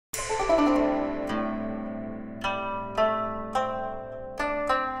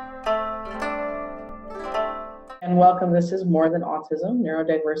welcome. This is More Than Autism,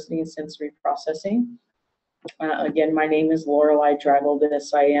 Neurodiversity and Sensory Processing. Again, my name is Lorilei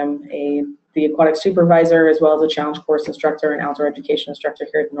Dreibelbis. I am the aquatic supervisor as well as a challenge course instructor and outdoor education instructor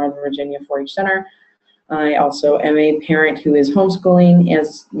here at the Northern Virginia 4-H Center. I also am a parent who is homeschooling,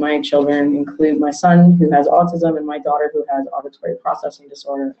 as my children include my son who has autism and my daughter who has auditory processing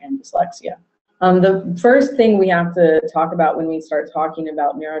disorder and dyslexia. The first thing we have to talk about when we start talking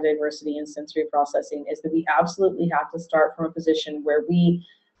about neurodiversity and sensory processing is that we absolutely have to start from a position where we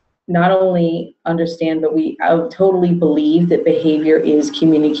not only understand, but we totally believe that behavior is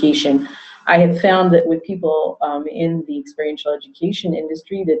communication. I have found that with people in the experiential education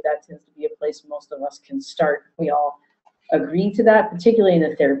industry that tends to be a place most of us can start. We all agree to that, particularly in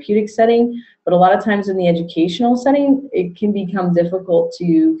the therapeutic setting, but a lot of times in the educational setting, it can become difficult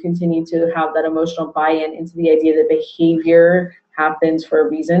to continue to have that emotional buy-in into the idea that behavior happens for a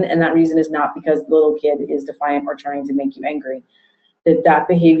reason, and that reason is not because the little kid is defiant or trying to make you angry. That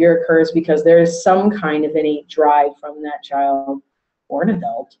behavior occurs because there is some kind of innate drive from that child or an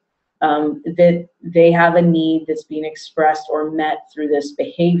adult that they have a need that's being expressed or met through this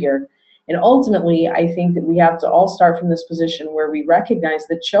behavior. And ultimately, I think that we have to all start from this position where we recognize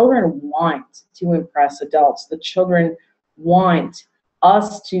that children want to impress adults. The children want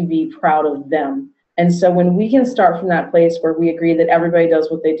us to be proud of them. And so when we can start from that place where we agree that everybody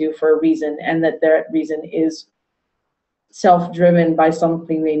does what they do for a reason and that their reason is self-driven by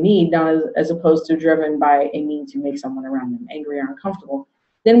something they need, not as opposed to driven by a need to make someone around them angry or uncomfortable,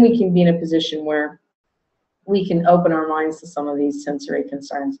 then we can be in a position where we can open our minds to some of these sensory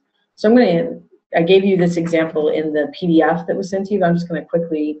concerns. So I gave you this example in the PDF that was sent to you, but I'm just going to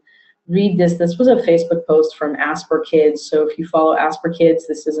quickly read this. This was a Facebook post from Asper Kids. So if you follow Asper Kids,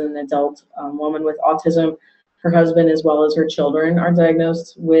 this is an adult woman with autism. Her husband as well as her children are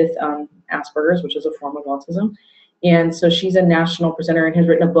diagnosed with Asperger's, which is a form of autism. And so she's a national presenter and has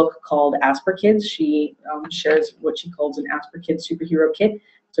written a book called Asper Kids. She shares what she calls an Asper Kids superhero kit.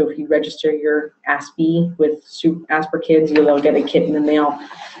 So if you register your Aspie with Asper Kids, you'll get a kit in the mail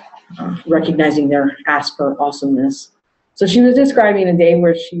recognizing their Asper awesomeness. So she was describing a day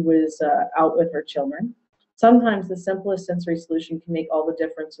where she was out with her children. Sometimes the simplest sensory solution can make all the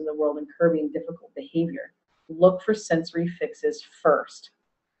difference in the world in curbing difficult behavior. Look for sensory fixes first.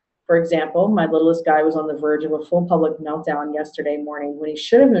 For example, my littlest guy was on the verge of a full public meltdown yesterday morning when he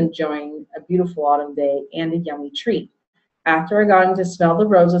should have been enjoying a beautiful autumn day and a yummy treat. After I got him to smell the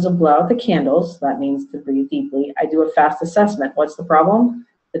roses and blow out the candles, that means to breathe deeply, I do a fast assessment. What's the problem?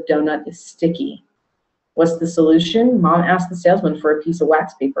 The donut is sticky. What's the solution? Mom asked the salesman for a piece of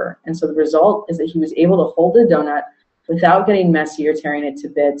wax paper. And so the result is that he was able to hold the donut without getting messy or tearing it to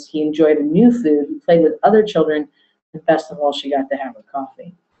bits. He enjoyed a new food, he played with other children, and best of all, she got to have her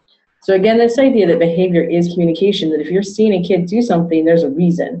coffee. So again, this idea that behavior is communication, that if you're seeing a kid do something, there's a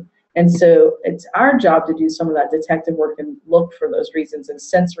reason. And so it's our job to do some of that detective work and look for those reasons, and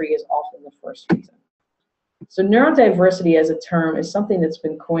sensory is often the first reason. So neurodiversity as a term is something that's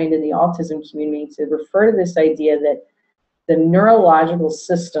been coined in the autism community to refer to this idea that the neurological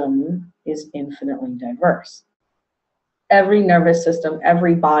system is infinitely diverse. Every nervous system,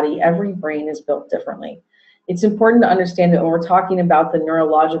 every body, every brain is built differently. It's important to understand that when we're talking about the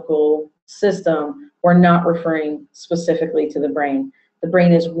neurological system, we're not referring specifically to the brain. The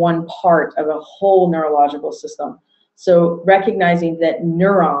brain is one part of a whole neurological system. So recognizing that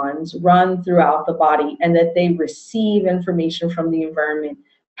neurons run throughout the body and that they receive information from the environment,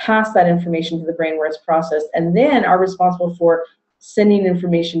 pass that information to the brain where it's processed, and then are responsible for sending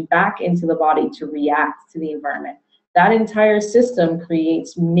information back into the body to react to the environment. That entire system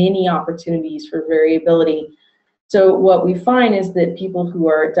creates many opportunities for variability. So what we find is that people who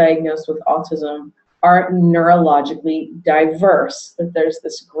are diagnosed with autism are neurologically diverse, that there's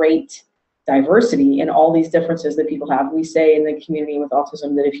this great diversity in all these differences that people have. We say in the community with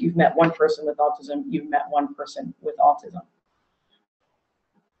autism that if you've met one person with autism, you've met one person with autism.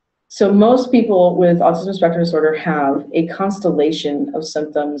 So most people with autism spectrum disorder have a constellation of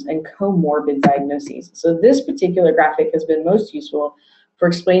symptoms and comorbid diagnoses. So this particular graphic has been most useful for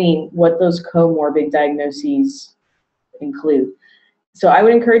explaining what those comorbid diagnoses include. So I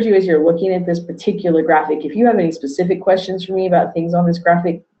would encourage you, as you're looking at this particular graphic, if you have any specific questions for me about things on this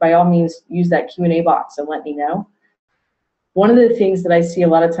graphic, by all means, use that Q&A box and let me know. One of the things that I see a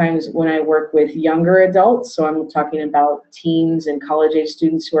lot of times when I work with younger adults, so I'm talking about teens and college-age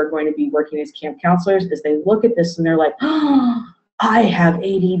students who are going to be working as camp counselors, is they look at this and they're like, oh, I have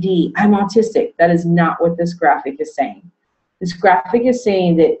ADD, I'm autistic. That is not what this graphic is saying. This graphic is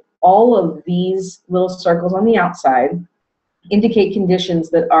saying that all of these little circles on the outside indicate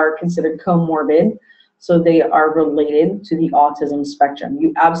conditions that are considered comorbid. So they are related to the autism spectrum.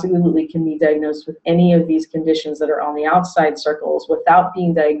 You absolutely can be diagnosed with any of these conditions that are on the outside circles without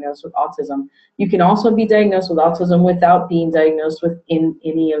being diagnosed with autism. You can also be diagnosed with autism without being diagnosed with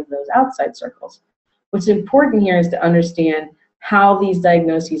any of those outside circles. What's important here is to understand how these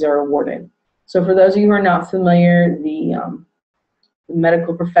diagnoses are awarded. So for those of you who are not familiar, the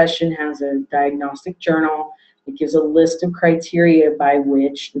medical profession has a diagnostic journal. It gives a list of criteria by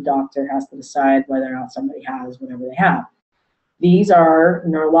which the doctor has to decide whether or not somebody has whatever they have. These are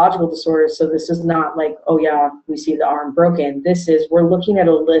neurological disorders, so this is not like, oh yeah, we see the arm broken. This is, we're looking at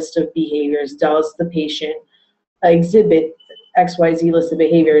a list of behaviors. Does the patient exhibit XYZ list of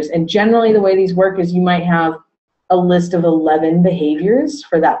behaviors? And generally the way these work is you might have a list of 11 behaviors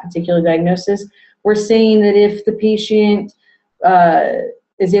for that particular diagnosis. We're saying that if the patient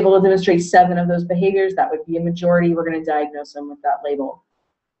is able to demonstrate 7 of those behaviors, that would be a majority. We're going to diagnose them with that label.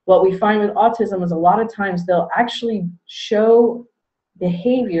 What we find with autism is a lot of times they'll actually show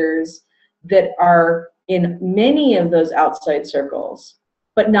behaviors that are in many of those outside circles,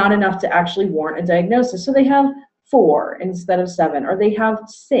 but not enough to actually warrant a diagnosis. So they have 4 instead of 7, or they have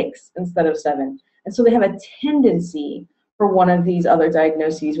 6 instead of 7. And so they have a tendency for one of these other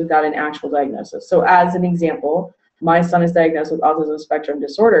diagnoses without an actual diagnosis. So as an example, my son is diagnosed with autism spectrum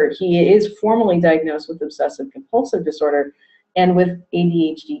disorder. He is formally diagnosed with obsessive compulsive disorder and with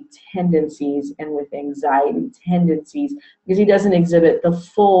ADHD tendencies and with anxiety tendencies, because he doesn't exhibit the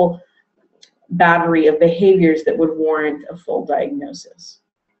full battery of behaviors that would warrant a full diagnosis.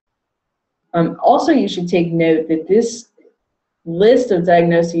 Also, you should take note that this list of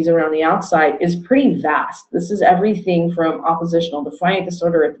diagnoses around the outside is pretty vast. This is everything from oppositional defiant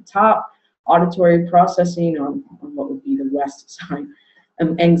disorder at the top, auditory processing on what would be the west side,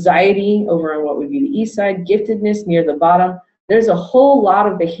 anxiety over on what would be the east side, giftedness near the bottom. There's a whole lot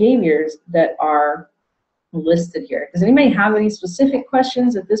of behaviors that are listed here. Does anybody have any specific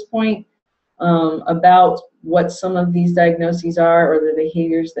questions at this point about what some of these diagnoses are or the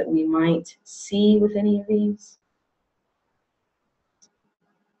behaviors that we might see with any of these?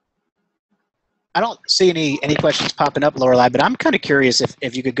 I don't see any questions popping up, Lorelei, but I'm kind of curious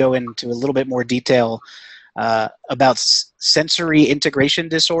if you could go into a little bit more detail about sensory integration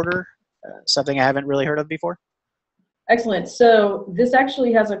disorder, something I haven't really heard of before. Excellent. So this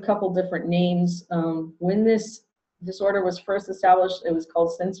actually has a couple different names. When this disorder was first established, it was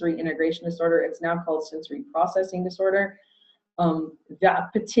called sensory integration disorder. It's now called sensory processing disorder.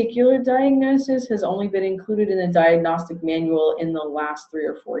 That particular diagnosis has only been included in the diagnostic manual in the last 3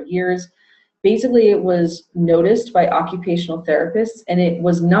 or 4 years. Basically, it was noticed by occupational therapists, and it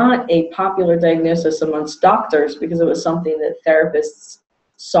was not a popular diagnosis amongst doctors because it was something that therapists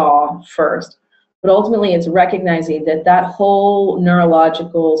saw first. But ultimately, it's recognizing that that whole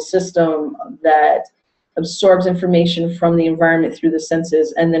neurological system that absorbs information from the environment through the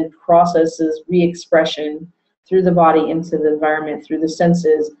senses and then processes re-expression through the body into the environment through the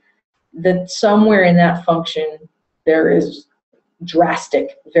senses, that somewhere in that function there is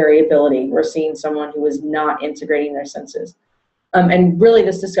drastic variability. We're seeing someone who is not integrating their senses. And really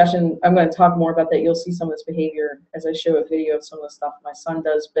this discussion, I'm going to talk more about that. You'll see some of this behavior as I show a video of some of the stuff my son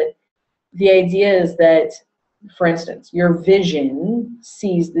does. But the idea is that, for instance, your vision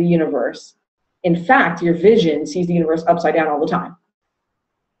sees the universe. In fact, your vision sees the universe upside down all the time.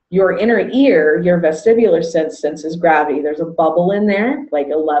 Your inner ear, your vestibular sense senses gravity. There's a bubble in there, like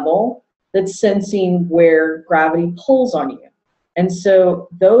a level, that's sensing where gravity pulls on you. And so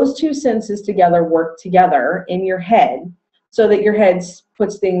those two senses together work together in your head so that your head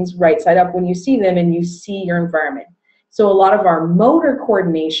puts things right side up when you see them and you see your environment. So a lot of our motor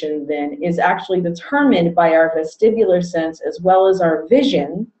coordination then is actually determined by our vestibular sense as well as our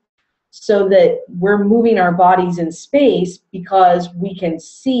vision, so that we're moving our bodies in space because we can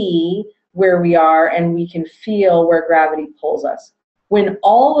see where we are and we can feel where gravity pulls us. When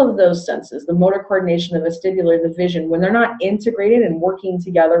all of those senses, the motor coordination, the vestibular, the vision, when they're not integrated and working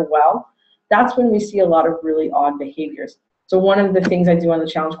together well, that's when we see a lot of really odd behaviors. So one of the things I do on the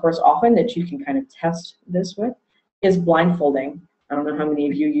challenge course often that you can kind of test this with is blindfolding. I don't know how many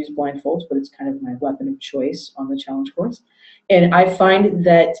of you use blindfolds, but it's kind of my weapon of choice on the challenge course. And I find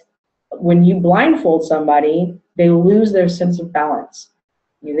that when you blindfold somebody, they lose their sense of balance.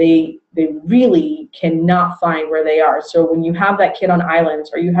 They really cannot find where they are. So when you have that kid on islands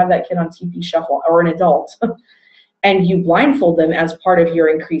or you have that kid on TP Shuffle or an adult and you blindfold them as part of your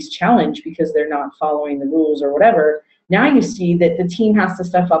increased challenge because they're not following the rules or whatever, now you see that the team has to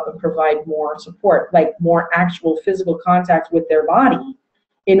step up and provide more support, like more actual physical contact with their body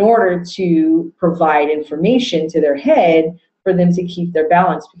in order to provide information to their head for them to keep their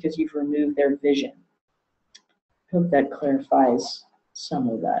balance because you've removed their vision. hope that clarifies some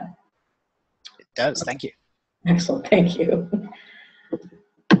of that. It does. Thank you. Excellent. Thank you.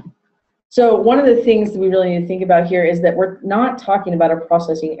 So one of the things that we really need to think about here is that we're not talking about a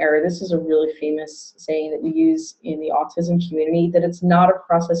processing error. This is a really famous saying that we use in the autism community, that it's not a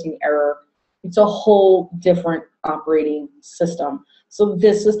processing error. It's a whole different operating system. So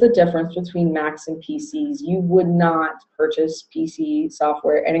this is the difference between Macs and PCs. You would not purchase PC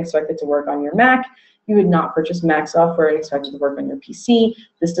software and expect it to work on your Mac. You would not purchase Mac software and expect it to work on your PC.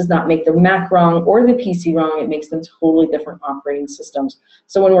 This does not make the Mac wrong or the PC wrong. It makes them totally different operating systems.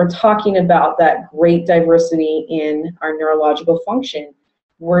 So when we're talking about that great diversity in our neurological function,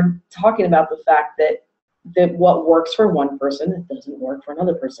 we're talking about the fact that what works for one person, it doesn't work for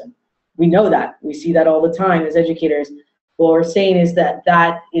another person. We know that. We see that all the time as educators. What we're saying is that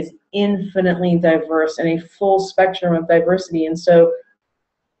that is infinitely diverse and a full spectrum of diversity. And so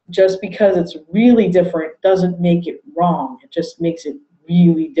just because it's really different doesn't make it wrong. It just makes it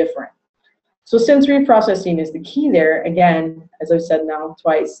really different. So sensory processing is the key there. Again, as I've said now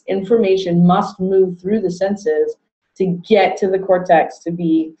twice, information must move through the senses to get to the cortex to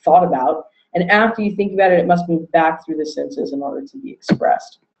be thought about. And after you think about it, it must move back through the senses in order to be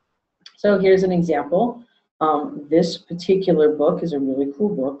expressed. So here's an example. This particular book is a really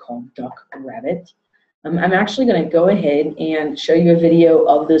cool book called Duck Rabbit. I'm actually going to go ahead and show you a video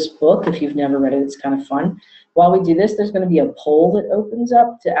of this book. If you've never read it, it's kind of fun. While we do this, there's going to be a poll that opens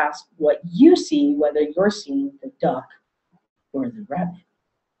up to ask what you see, whether you're seeing the duck or the rabbit.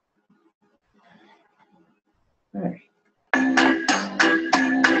 All right.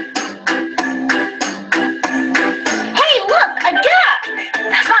 Hey, look, a duck!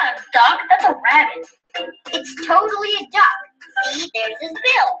 That's not a duck, that's a rabbit. It's totally a duck. See, there's his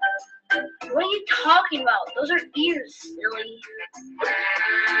bill. What are you talking about? Those are ears, silly.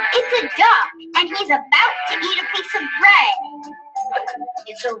 It's a duck, and he's about to eat a piece of bread.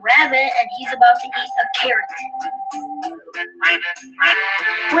 It's a rabbit, and he's about to eat a carrot.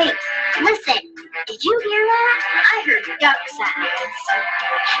 Wait, listen. Did you hear that? I heard duck sounds.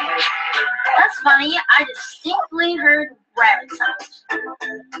 That's funny. I distinctly heard rabbit sounds.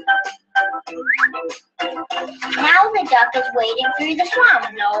 Now the duck is wading through the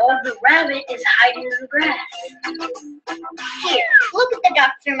swamp. No, the rabbit is hiding in the grass. Here, look at the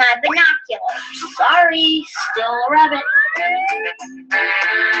duck through my binoculars. Sorry, still a rabbit.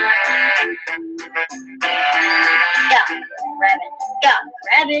 Duck, rabbit, duck,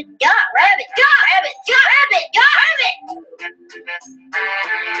 rabbit, duck, rabbit, duck, rabbit, duck, rabbit, duck,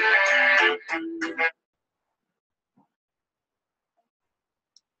 rabbit.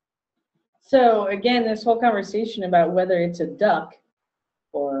 So again, this whole conversation about whether it's a duck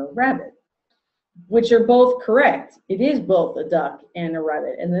or a rabbit, which are both correct. It is both a duck and a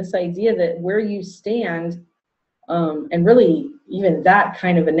rabbit. And this idea that where you stand, and really even that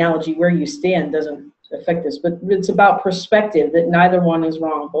kind of analogy, where you stand, doesn't affect this, but it's about perspective, that neither one is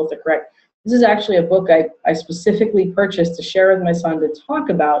wrong, both are correct. This is actually a book I specifically purchased to share with my son to talk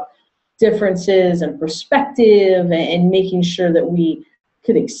about differences and perspective and making sure that we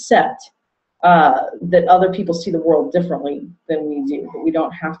could accept that other people see the world differently than we do, but we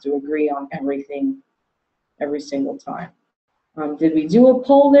don't have to agree on everything every single time. Did we do a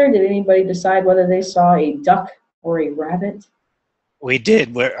poll there? Did anybody decide whether they saw a duck or a rabbit? We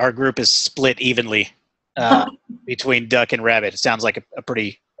did. Our group is split evenly between duck and rabbit. It sounds like a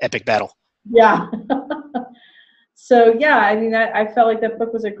pretty epic battle. Yeah. So yeah, I mean, I felt like that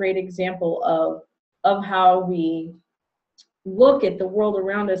book was a great example of how we look at the world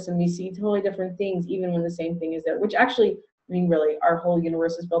around us and we see totally different things even when the same thing is there, which actually, I mean, really, our whole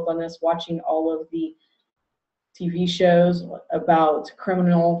universe is built on this. Watching all of the TV shows about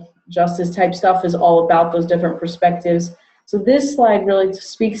criminal justice type stuff is all about those different perspectives. So this slide really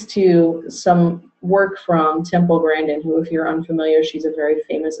speaks to some work from Temple Grandin, who, if you're unfamiliar, she's a very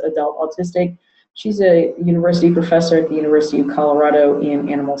famous adult autistic. She's a university professor at the University of Colorado in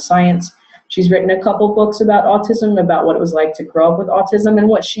animal science. She's written a couple books about autism, about what it was like to grow up with autism and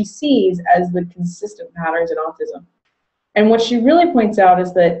what she sees as the consistent patterns in autism. And what she really points out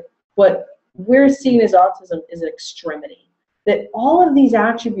is that what we're seeing as autism is an extremity. That all of these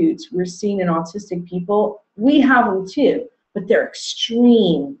attributes we're seeing in autistic people, we have them too, but they're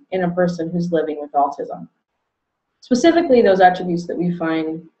extreme in a person who's living with autism. Specifically, those attributes that we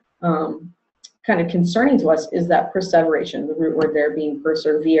find kind of concerning to us is that perseveration, the root word there being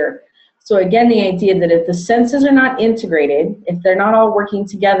persevere. So again, the idea that if the senses are not integrated, if they're not all working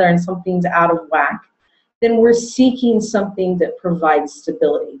together and something's out of whack, then we're seeking something that provides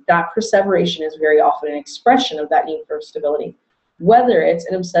stability. That perseveration is very often an expression of that need for stability. whether it's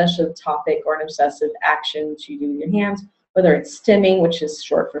an obsessive topic or an obsessive action to do with your hands, whether it's stimming, which is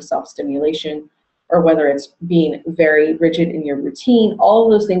short for self-stimulation, or whether it's being very rigid in your routine. All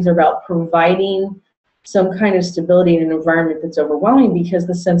of those things are about providing some kind of stability in an environment that's overwhelming because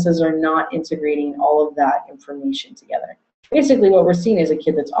the senses are not integrating all of that information together. Basically what we're seeing is a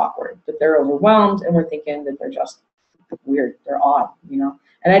kid that's awkward, that they're overwhelmed, and we're thinking that they're just weird, they're odd, you know?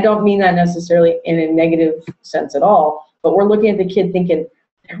 And I don't mean that necessarily in a negative sense at all, but we're looking at the kid thinking,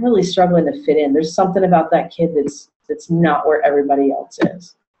 they're really struggling to fit in. There's something about that kid that's not where everybody else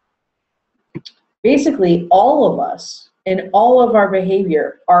is. Basically, all of us and all of our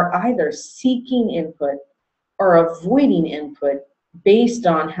behavior are either seeking input or avoiding input based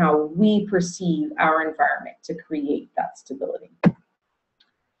on how we perceive our environment to create that stability.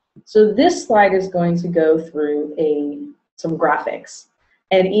 So this slide is going to go through some graphics.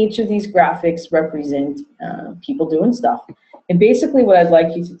 And each of these graphics represent people doing stuff. And basically what I'd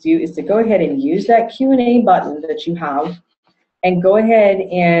like you to do is to go ahead and use that Q&A button that you have and go ahead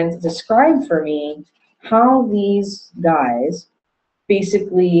and describe for me how these guys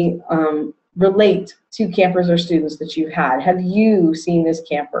basically relate to campers or students that you've had. Have you seen this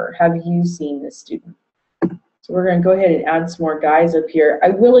camper? Have you seen this student? So we're going to go ahead and add some more guys up here. I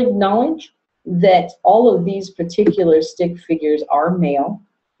will acknowledge that all of these particular stick figures are male.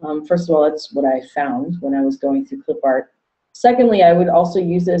 First of all, that's what I found when I was going through clip art. Secondly, I would also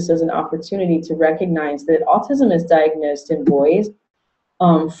use this as an opportunity to recognize that autism is diagnosed in boys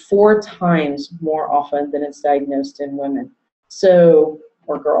 4 times more often than it's diagnosed in women,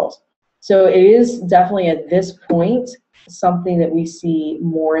 or girls. So it is definitely at this point something that we see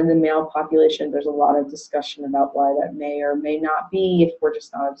more in the male population. There's a lot of discussion about why that may or may not be if we're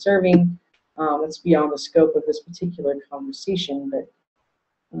just not observing. It's beyond the scope of this particular conversation, but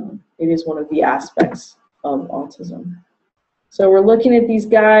it is one of the aspects of autism. So we're looking at these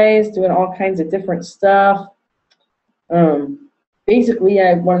guys doing all kinds of different stuff. Basically,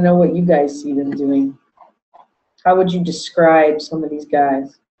 I want to know what you guys see them doing. How would you describe some of these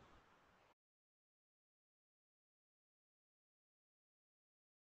guys?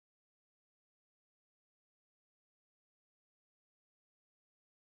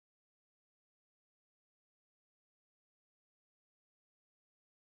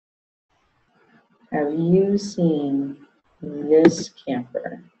 Have you seen this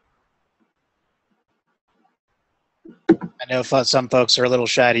camper? I know some folks are a little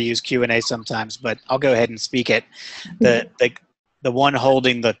shy to use Q&A sometimes, but I'll go ahead and speak it. The one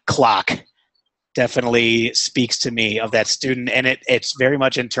holding the clock definitely speaks to me of that student, and it's very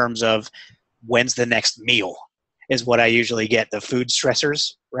much in terms of when's the next meal is what I usually get. The food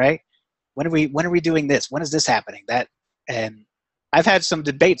stressors, right? When are we doing this? When is this happening? And I've had some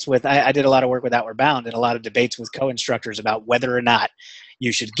debates with, I did a lot of work with Outward Bound and a lot of debates with co-instructors about whether or not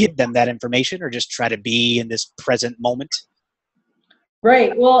you should give them that information or just try to be in this present moment.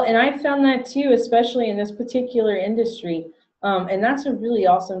 Right, well, and I found that too, especially in this particular industry, and that's a really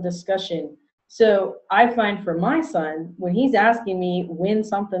awesome discussion. So I find for my son, when he's asking me when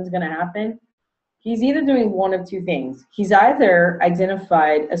something's gonna happen, he's either doing one of two things. He's either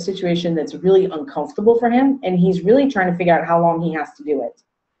identified a situation that's really uncomfortable for him, and he's really trying to figure out how long he has to do it.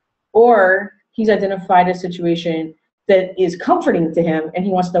 Or he's identified a situation that is comforting to him, and he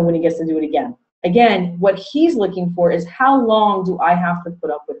wants to know when he gets to do it again. Again, what he's looking for is how long do I have to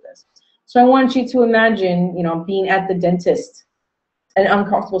put up with this? So I want you to imagine, being at the dentist, an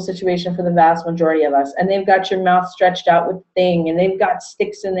uncomfortable situation for the vast majority of us, and they've got your mouth stretched out with the thing, and they've got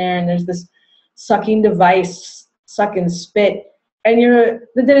sticks in there, and there's this sucking device, sucking spit, and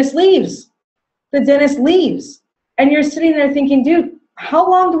the dentist leaves. The dentist leaves. And you're sitting there thinking, dude, how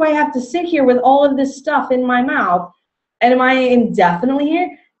long do I have to sit here with all of this stuff in my mouth? And am I indefinitely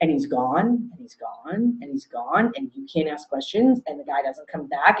here? And he's gone, and he's gone, and he's gone, and you can't ask questions, and the guy doesn't come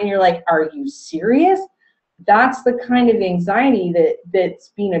back, and you're like, are you serious? That's the kind of anxiety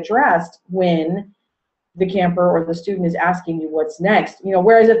that's being addressed when the camper or the student is asking you what's next.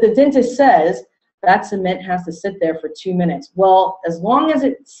 Whereas if the dentist says that cement has to sit there for 2 minutes, well, as long as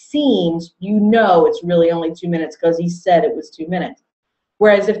it seems, it's really only 2 minutes because he said it was 2 minutes.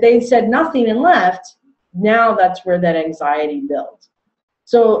 Whereas if they said nothing and left, now that's where that anxiety builds.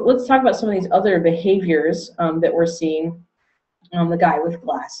 So let's talk about some of these other behaviors that we're seeing. The guy with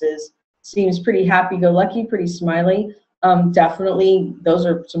glasses seems pretty happy-go-lucky, pretty smiley. Definitely, those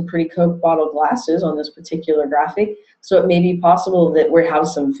are some pretty Coke bottle glasses on this particular graphic. So it may be possible that we have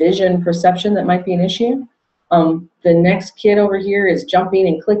some vision perception that might be an issue. The next kid over here is jumping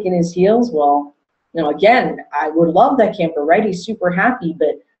and clicking his heels. Well, again, I would love that camper, right? He's super happy,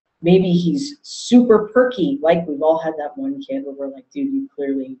 but Maybe he's super perky, like we've all had that one kid where we're like, dude, you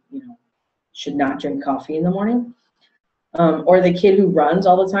clearly, should not drink coffee in the morning. Or the kid who runs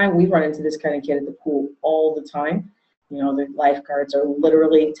all the time. We run into this kind of kid at the pool all the time. The lifeguards are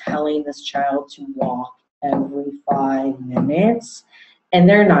literally telling this child to walk every 5 minutes, and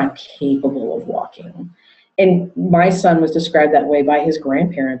they're not capable of walking. And my son was described that way by his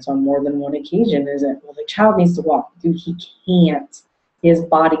grandparents on more than one occasion, is that, well, the child needs to walk. Dude, he can't. His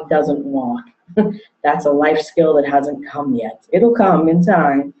body doesn't walk. That's a life skill that hasn't come yet. It'll come in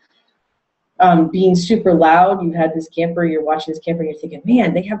time. Being super loud, you had this camper, you're watching this camper, and you're thinking,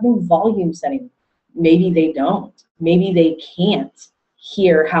 man, they have no volume setting. Maybe they don't. Maybe they can't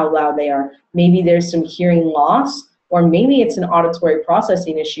hear how loud they are. Maybe there's some hearing loss, or maybe it's an auditory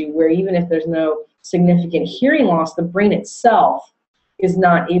processing issue where even if there's no significant hearing loss, the brain itself is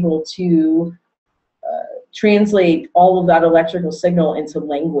not able to translate all of that electrical signal into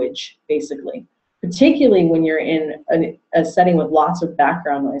language, basically. Particularly when you're in a setting with lots of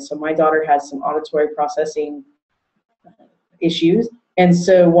background noise. So my daughter has some auditory processing issues. And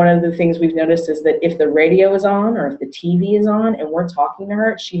so one of the things we've noticed is that if the radio is on or if the TV is on and we're talking to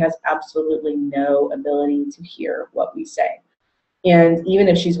her, she has absolutely no ability to hear what we say. And even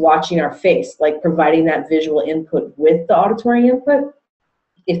if she's watching our face, like providing that visual input with the auditory input,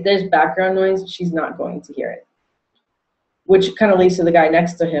 if there's background noise, she's not going to hear it. Which kind of leads to the guy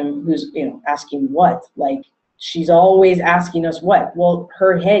next to him who's, asking what? Like, she's always asking us what? Well,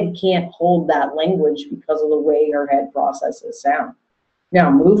 her head can't hold that language because of the way her head processes sound. Now,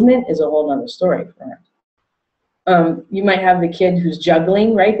 movement is a whole other story for her. You might have the kid who's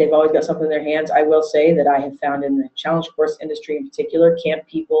juggling, right? They've always got something in their hands. I will say that I have found in the challenge course industry in particular, camp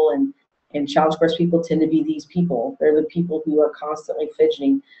people and challenge course people tend to be these people. They're the people who are constantly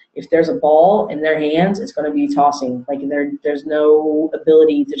fidgeting. If there's a ball in their hands, it's going to be tossing. Like there's no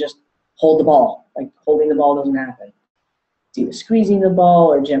ability to just hold the ball. Like holding the ball doesn't happen. It's either squeezing the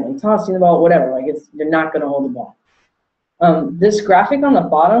ball or gently tossing the ball, whatever. Like you're not going to hold the ball. This graphic on the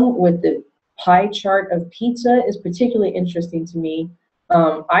bottom with the pie chart of pizza is particularly interesting to me.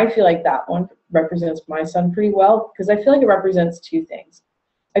 I feel like that one represents my son pretty well because I feel like it represents two things.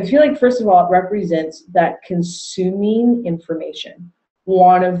 I feel like, first of all, it represents that consuming information.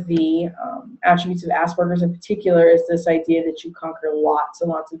 One of the attributes of Asperger's in particular is this idea that you conquer lots and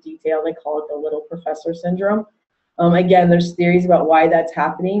lots of detail. They call it the little professor syndrome. Again, there's theories about why that's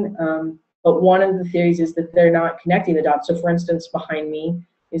happening, but one of the theories is that they're not connecting the dots. So for instance, behind me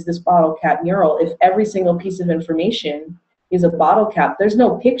is this bottle cap mural. If every single piece of information is a bottle cap, there's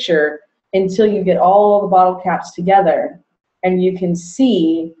no picture until you get all the bottle caps together and you can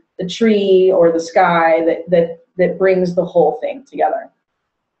see the tree or the sky that brings the whole thing together.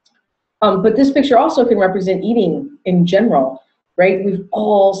 But this picture also can represent eating in general, right? We've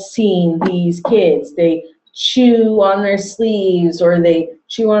all seen these kids. They chew on their sleeves or they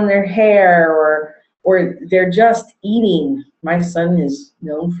chew on their hair or they're just eating. My son is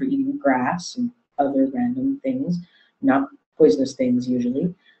known for eating grass and other random things, not poisonous things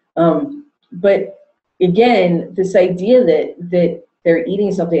usually. But again, this idea that they're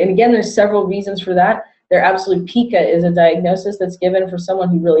eating something, and again, there's several reasons for that. Their absolute pica is a diagnosis that's given for someone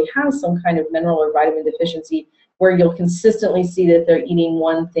who really has some kind of mineral or vitamin deficiency, where you'll consistently see that they're eating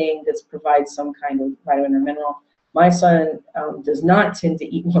one thing that provides some kind of vitamin or mineral. My son does not tend to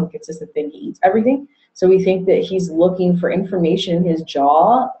eat one consistent thing. He eats everything. So we think that he's looking for information in his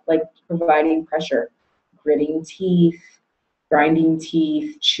jaw, like providing pressure, gritting teeth, grinding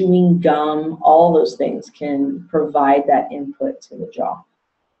teeth, chewing gum, all those things can provide that input to the jaw.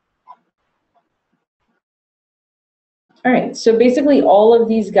 All right, so basically all of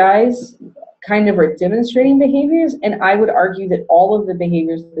these guys kind of are demonstrating behaviors, and I would argue that all of the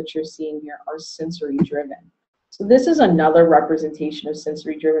behaviors that you're seeing here are sensory driven. So this is another representation of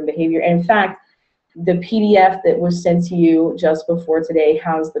sensory driven behavior. And in fact, the PDF that was sent to you just before today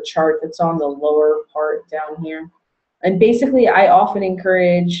has the chart that's on the lower part down here. And basically, I often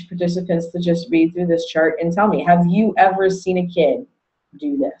encourage participants to just read through this chart and tell me, have you ever seen a kid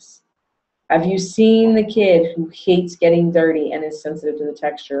do this? Have you seen the kid who hates getting dirty and is sensitive to the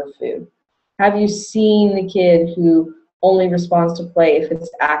texture of food? Have you seen the kid who only responds to play if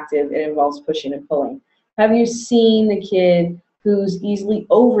it's active and involves pushing and pulling? Have you seen the kid who's easily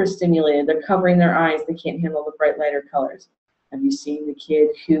overstimulated? They're covering their eyes, they can't handle the bright lighter colors. Have you seen the kid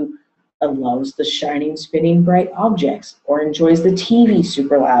who loves the shining, spinning, bright objects, or enjoys the TV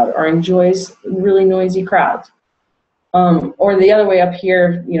super loud, or enjoys really noisy crowds? Or the other way up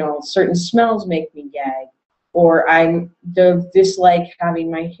here, you know, certain smells make me gag, or I dislike having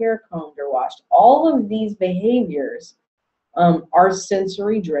my hair combed or washed. All of these behaviors are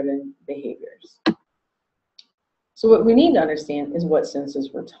sensory-driven behaviors. So what we need to understand is what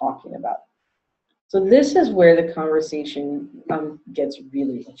senses we're talking about. So this is where the conversation gets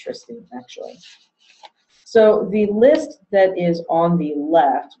really interesting, actually. So the list that is on the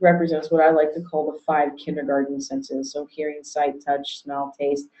left represents what I like to call the 5 kindergarten senses. So hearing, sight, touch, smell,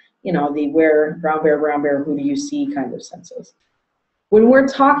 taste, you know, the where, brown bear, who do you see kind of senses. When we're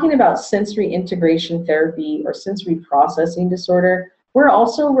talking about sensory integration therapy or sensory processing disorder, we're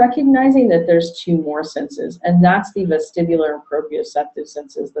also recognizing that there's 2 more senses, and that's the vestibular and proprioceptive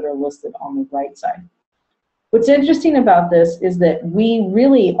senses that are listed on the right side. What's interesting about this is that we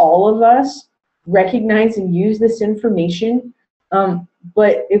really, all of us, recognize and use this information,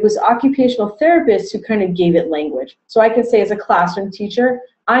 but it was occupational therapists who kind of gave it language. So I can say as a classroom teacher,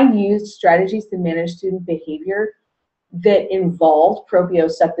 I used strategies to manage student behavior that involved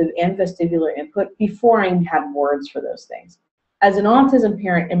proprioceptive and vestibular input before I had words for those things. As an autism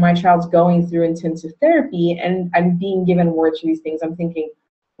parent and my child's going through intensive therapy and I'm being given words for these things, I'm thinking,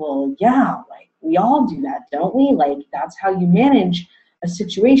 well, yeah, like we all do that, don't we? Like that's how you manage a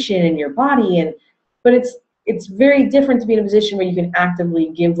situation in your body, but it's very different to be in a position where you can actively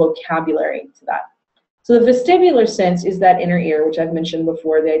give vocabulary to that. So the vestibular sense is that inner ear, which I've mentioned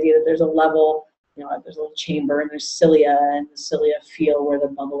before, the idea that there's a level, you know, there's a little chamber and there's cilia, and the cilia feel where the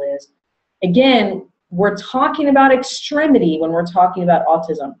bubble is. Again, we're talking about extremity when we're talking about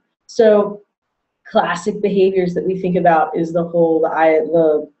autism. So classic behaviors that we think about is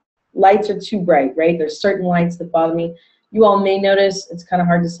the lights are too bright, right? There's certain lights that bother me. You all may notice, it's kind of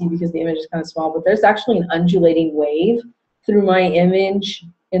hard to see because the image is kind of small, but there's actually an undulating wave through my image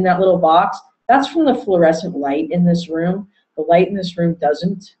in that little box. That's from the fluorescent light in this room. The light in this room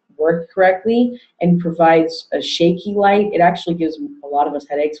doesn't work correctly and provides a shaky light. It actually gives a lot of us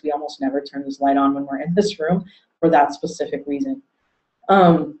headaches. We almost never turn this light on when we're in this room for that specific reason.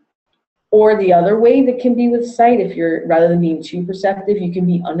 Or the other way that can be with sight, if you're, rather than being too perceptive, you can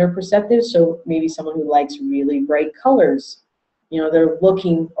be under perceptive. So maybe someone who likes really bright colors, you know, they're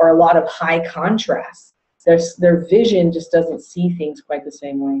looking, or a lot of high contrast. Their vision just doesn't see things quite the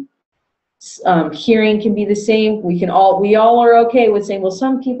same way. Hearing can be the same. We all are okay with saying, well,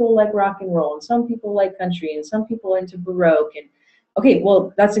 some people like rock and roll, and some people like country, and some people are into Baroque. And okay,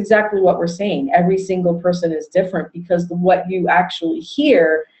 well, that's exactly what we're saying. Every single person is different because what you actually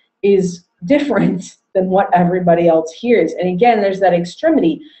hear is different than what everybody else hears. And again, there's that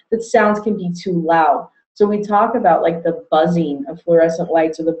extremity that sounds can be too loud. So we talk about like the buzzing of fluorescent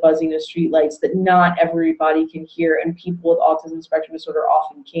lights or the buzzing of street lights that not everybody can hear, and people with autism spectrum disorder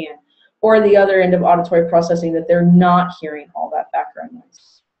often can. Or the other end of auditory processing, that they're not hearing all that background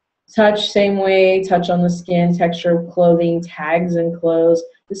noise. Touch, same way, touch on the skin, texture of clothing, tags in clothes.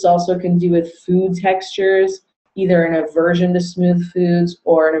 This also can do with food textures, either an aversion to smooth foods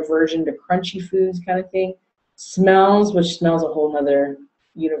or an aversion to crunchy foods kind of thing. Smells, which smells a whole nother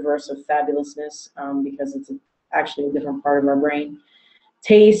universe of fabulousness because it's actually a different part of our brain.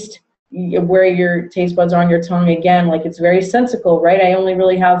 Taste, where your taste buds are on your tongue, again, like it's very sensical, right? I only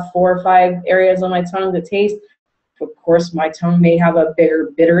really have 4 or 5 areas on my tongue to taste. Of course, my tongue may have a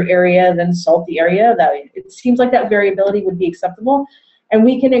bigger bitter area than salty area. That it seems like that variability would be acceptable. And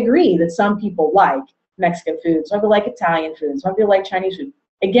we can agree that some people like Mexican food, some people like Italian food, some people like Chinese food.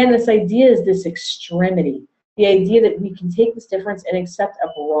 Again, this idea is this extremity, the idea that we can take this difference and accept a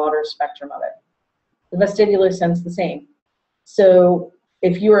broader spectrum of it. The vestibular sense the same. So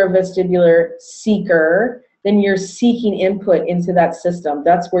if you're a vestibular seeker, then you're seeking input into that system.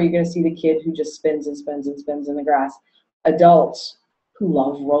 That's where you're going to see the kid who just spins and spins and spins in the grass. Adults who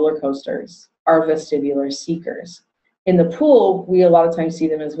love roller coasters are vestibular seekers. In the pool, we a lot of times see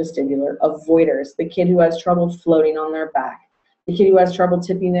them as vestibular avoiders. The kid who has trouble floating on their back. The kid who has trouble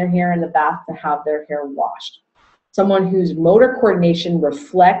tipping their hair in the bath to have their hair washed. Someone whose motor coordination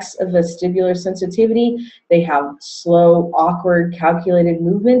reflects a vestibular sensitivity. They have slow, awkward, calculated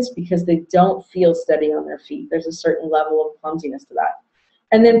movements because they don't feel steady on their feet. There's a certain level of clumsiness to that.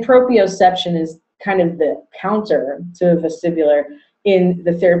 And then proprioception is kind of the counter to vestibular. In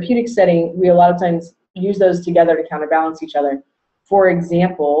the therapeutic setting, we a lot of times use those together to counterbalance each other. For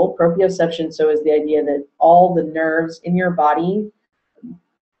example, proprioception so is the idea that all the nerves in your body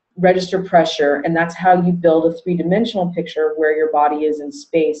register pressure, and that's how you build a 3-dimensional picture of where your body is in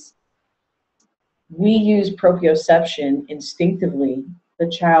space. We use proprioception instinctively. The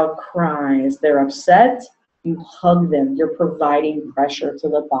child cries, they're upset, you hug them, you're providing pressure to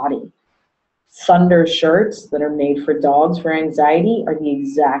the body. Thunder shirts that are made for dogs for anxiety are the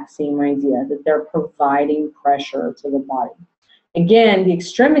exact same idea, that they're providing pressure to the body. Again, the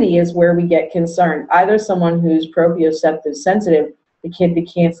extremity is where we get concerned. Either someone who's proprioceptive sensitive, the kid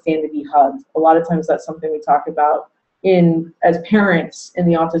that can't stand to be hugged. A lot of times that's something we talk about as parents in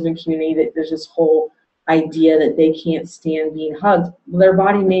the autism community, that there's this whole idea that they can't stand being hugged. Their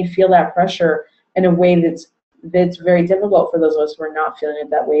body may feel that pressure in a way that's very difficult for those of us who are not feeling it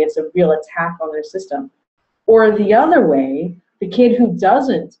that way. It's a real attack on their system. Or the other way, the kid who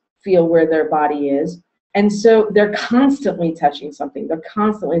doesn't feel where their body is, and so they're constantly touching something. They're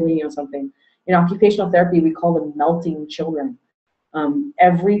constantly leaning on something. In occupational therapy, we call them melting children.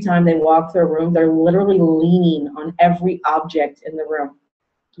 Every time they walk through a room, they're literally leaning on every object in the room.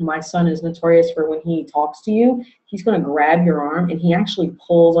 My son is notorious for when he talks to you, he's going to grab your arm and he actually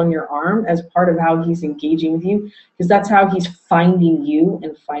pulls on your arm as part of how he's engaging with you, because that's how he's finding you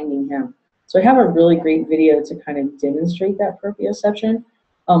and finding him. So I have a really great video to kind of demonstrate that proprioception.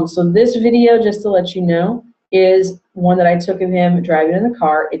 So this video, just to let you know, is one that I took of him driving in the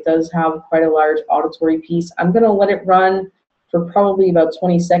car. It does have quite a large auditory piece. I'm going to let it run for probably about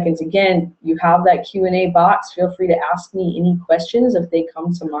 20 seconds. Again, you have that Q&A box. Feel free to ask me any questions if they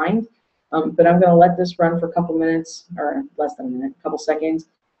come to mind. But I'm going to let this run for a couple minutes, or less than a minute, a couple seconds,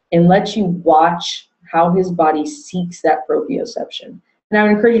 and let you watch how his body seeks that proprioception. And I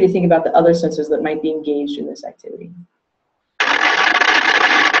would encourage you to think about the other senses that might be engaged in this activity.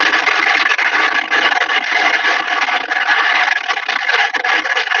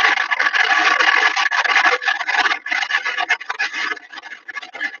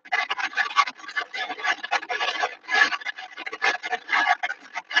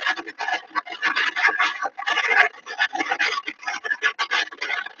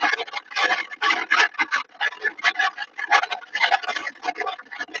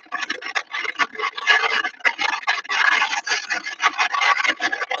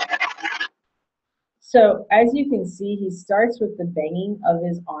 So as you can see, he starts with the banging of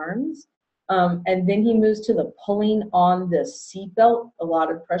his arms, and then he moves to the pulling on the seatbelt, a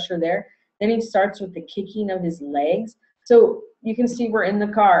lot of pressure there. Then he starts with the kicking of his legs. So you can see we're in the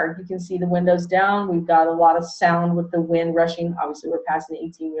car. You can see the windows down. We've got a lot of sound with the wind rushing. Obviously, we're passing the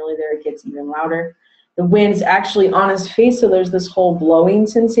 18-wheeler there. It gets even louder. The wind's actually on his face, so there's this whole blowing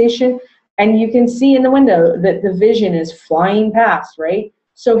sensation. And you can see in the window that the vision is flying past, right?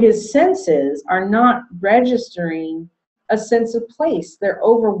 So his senses are not registering a sense of place. They're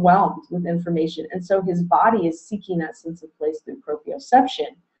overwhelmed with information. And so his body is seeking that sense of place through proprioception,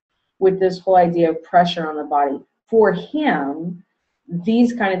 with this whole idea of pressure on the body. For him,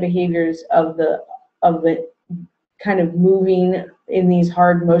 these kind of behaviors of the kind of moving in these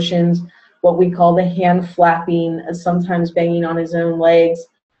hard motions, what we call the hand flapping, sometimes banging on his own legs,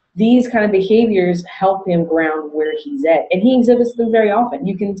 these kind of behaviors help him ground where he's at. And he exhibits them very often.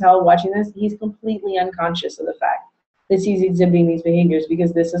 You can tell watching this, he's completely unconscious of the fact that he's exhibiting these behaviors,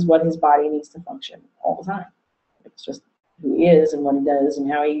 because this is what his body needs to function all the time. It's just who he is and what he does and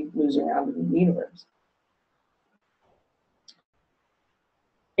how he moves around in the universe.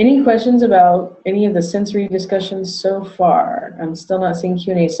 Any questions about any of the sensory discussions so far? I'm still not seeing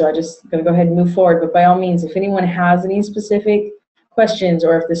Q&A, so I'm just going to go ahead and move forward. But by all means, if anyone has any specific questions,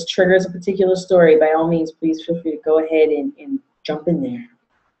 or if this triggers a particular story, by all means, please feel free to go ahead and jump in there.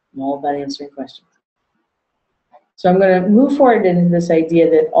 I'm all about answering questions. So I'm going to move forward into this idea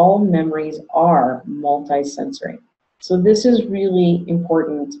that all memories are multisensory. So this is really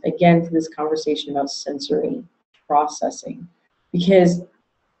important, again, to this conversation about sensory processing, because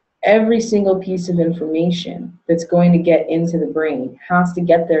every single piece of information that's going to get into the brain has to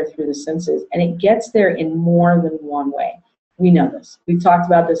get there through the senses, and it gets there in more than one way. We know this. We've talked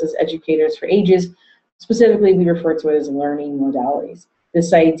about this as educators for ages. Specifically, we refer to it as learning modalities.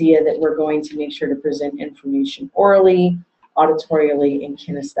 This idea that we're going to make sure to present information orally, auditorially, and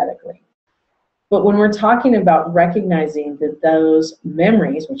kinesthetically. But when we're talking about recognizing that those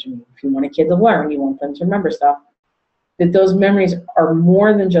memories, which if you want a kid to learn, you want them to remember stuff, that those memories are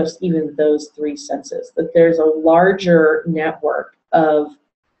more than just even those three senses, that there's a larger network of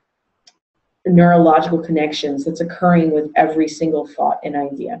neurological connections that's occurring with every single thought and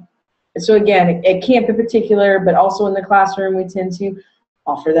idea. And so again, at camp in particular, but also in the classroom, we tend to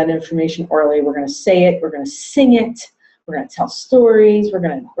offer that information orally. We're going to say it, we're going to sing it, we're going to tell stories, we're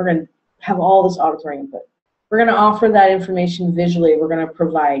going to have all this auditory input. We're going to offer that information visually. We're going to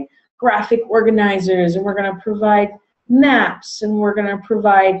provide graphic organizers, and we're going to provide maps, and we're going to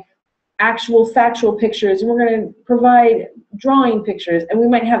provide actual factual pictures, and we're going to provide drawing pictures, and we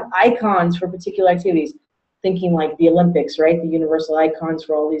might have icons for particular activities, thinking like the Olympics, right? The universal icons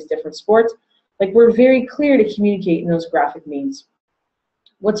for all these different sports. Like, we're very clear to communicate in those graphic means.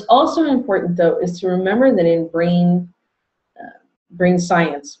 What's also important, though, is to remember that in brain brain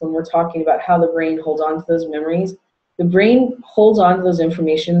science, when we're talking about how the brain holds on to those memories, the brain holds on to those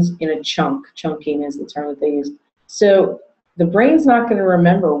informations in a chunk. Chunking is the term that they use. So the brain's not going to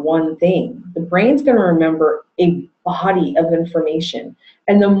remember one thing. The brain's going to remember a body of information.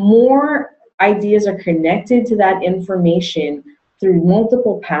 And the more ideas are connected to that information through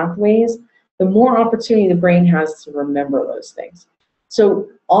multiple pathways, the more opportunity the brain has to remember those things. So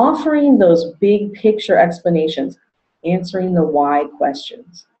offering those big picture explanations, answering the why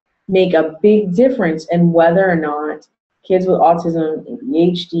questions, make a big difference in whether or not kids with autism,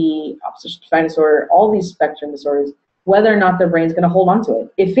 ADHD, oppositional defiant disorder, all these spectrum disorders, whether or not their brain's going to hold on to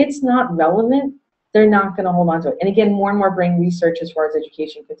it. If it's not relevant, they're not going to hold on to it. And again, more and more brain research as far as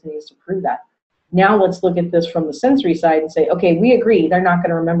education continues to prove that. Now let's look at this from the sensory side and say, okay, we agree they're not going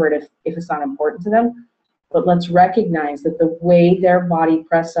to remember it if it's not important to them, but let's recognize that the way their body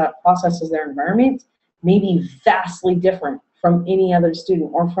processes their environment may be vastly different from any other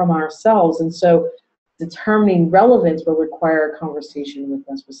student or from ourselves. And so determining relevance will require a conversation with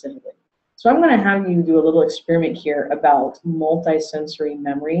them specifically. So I'm going to have you do a little experiment here about multisensory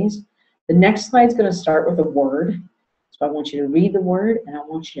memories. The next slide is going to start with a word. So I want you to read the word, and I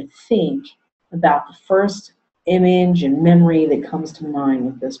want you to think about the first image and memory that comes to mind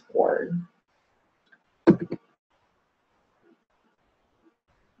with this word.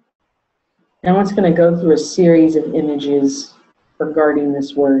 Now it's going to go through a series of images regarding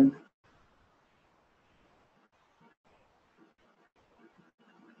this word.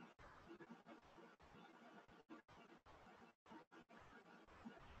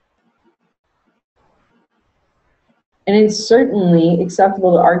 And it's certainly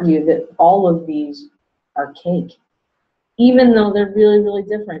acceptable to argue that all of these are cake, even though they're really, really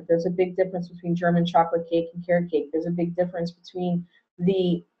different. There's a big difference between German chocolate cake and carrot cake. There's a big difference between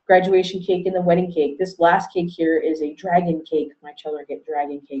the graduation cake and the wedding cake. This last cake here is a dragon cake. My children get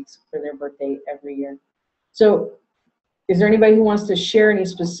dragon cakes for their birthday every year. So is there anybody who wants to share any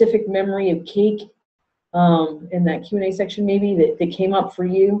specific memory of cake in that Q&A section maybe that came up for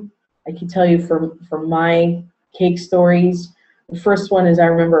you? I can tell you from my cake stories. The first one is I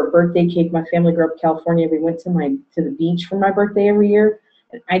remember a birthday cake. My family grew up in California. We went to the beach for my birthday every year.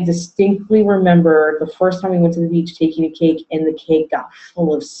 And I distinctly remember the first time we went to the beach taking a cake, and the cake got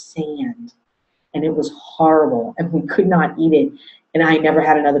full of sand. And it was horrible, and we could not eat it. And I never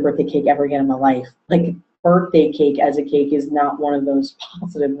had another birthday cake ever again in my life. Like, birthday cake as a cake is not one of those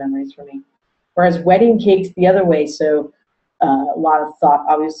positive memories for me. Whereas wedding cake's the other way. So a lot of thought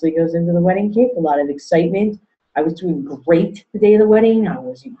obviously goes into the wedding cake, a lot of excitement. I was doing great the day of the wedding. I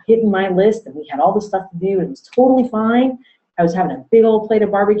was hitting my list, and we had all the stuff to do, and it was totally fine. I was having a big old plate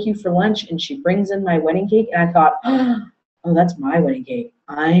of barbecue for lunch, and she brings in my wedding cake, and I thought, oh, that's my wedding cake.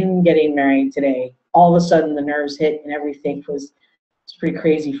 I'm getting married today. All of a sudden, the nerves hit, and everything was pretty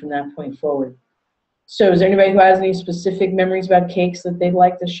crazy from that point forward. So is there anybody who has any specific memories about cakes that they'd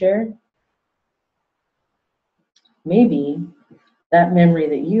like to share? Maybe that memory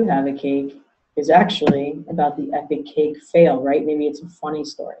that you have a cake is actually about the epic cake fail, right? Maybe it's a funny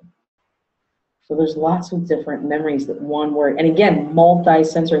story. So there's lots of different memories that one word, and again,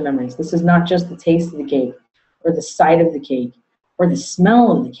 multi-sensory memories. This is not just the taste of the cake or the sight of the cake or the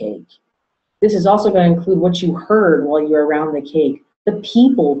smell of the cake. This is also going to include what you heard while you were around the cake, the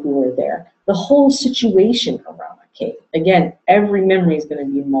people who were there, the whole situation around the cake. Again, every memory is going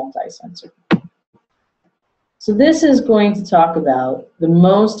to be multi-sensory. So this is going to talk about the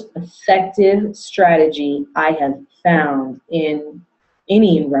most effective strategy I have found in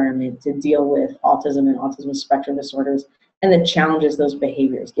any environment to deal with autism and autism spectrum disorders and the challenges those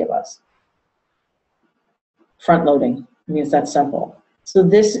behaviors give us. Front loading. I mean, it's that simple. So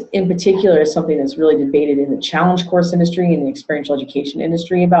this in particular is something that's really debated in the challenge course industry and the experiential education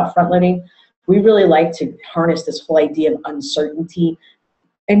industry about front loading. We really like to harness this whole idea of uncertainty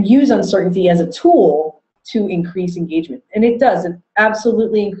and use uncertainty as a tool to increase engagement. And it does. It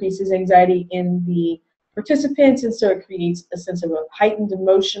absolutely increases anxiety in the participants, and so it creates a sense of a heightened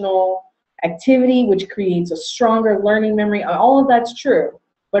emotional activity, which creates a stronger learning memory. All of that's true.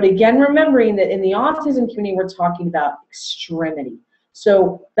 But again, remembering that in the autism community, we're talking about extremity.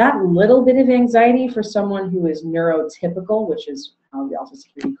 So that little bit of anxiety for someone who is neurotypical, which is how the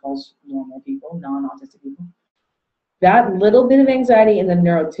autistic community calls normal people, non-autistic people, that little bit of anxiety in the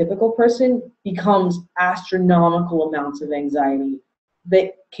neurotypical person becomes astronomical amounts of anxiety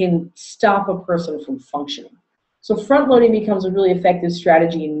that can stop a person from functioning. So front loading becomes a really effective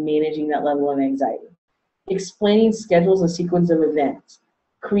strategy in managing that level of anxiety. Explaining schedules and sequence of events,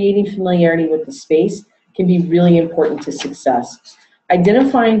 creating familiarity with the space can be really important to success.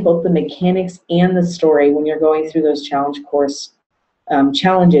 Identifying both the mechanics and the story when you're going through those challenge course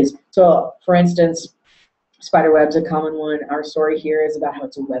challenges. So for instance, spider web's a common one. Our story here is about how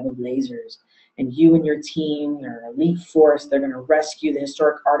it's a web of lasers, and you and your team are an elite force. They're going to rescue the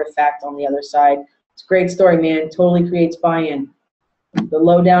historic artifact on the other side. It's a great story, man. Totally creates buy-in. The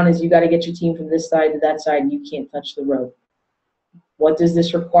lowdown is you got to get your team from this side to that side, and you can't touch the rope. What does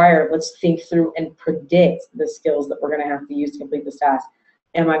this require? Let's think through and predict the skills that we're going to have to use to complete this task.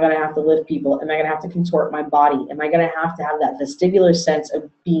 Am I going to have to lift people? Am I going to have to contort my body? Am I going to have that vestibular sense of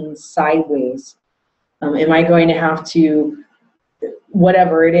being sideways? Am I going to have to,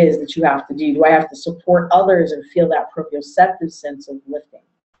 whatever it is that you have to do I have to support others and feel that proprioceptive sense of lifting?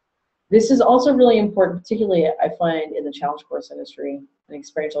 This is also really important, particularly I find in the challenge course industry and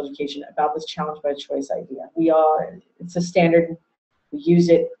experiential education, about this challenge by choice idea. It's a standard. We use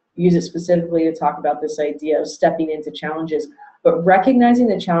it specifically to talk about this idea of stepping into challenges, but recognizing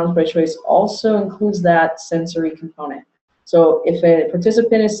that challenge by choice also includes that sensory component. So if a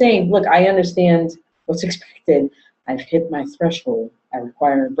participant is saying, look, I understand what's expected, I've hit my threshold, I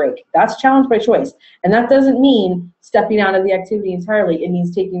require a break. That's challenge by choice. And that doesn't mean stepping out of the activity entirely. It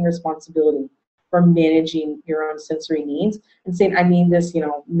means taking responsibility for managing your own sensory needs and saying, I need this,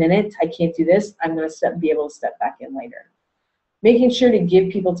 minute, I can't do this, I'm going to be able to step back in later. Making sure to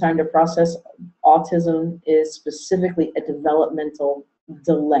give people time to process autism is specifically a developmental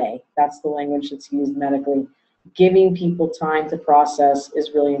delay. That's the language that's used medically. Giving people time to process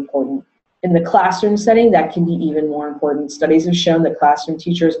is really important. In the classroom setting, that can be even more important. Studies have shown that classroom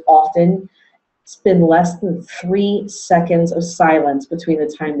teachers often spend less than 3 seconds of silence between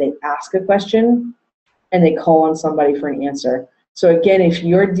the time they ask a question and they call on somebody for an answer. So again, if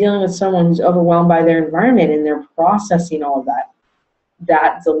you're dealing with someone who's overwhelmed by their environment and they're processing all of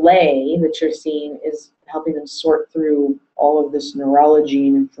that delay that you're seeing is helping them sort through all of this neurology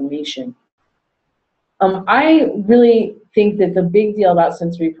and information. I really think that the big deal about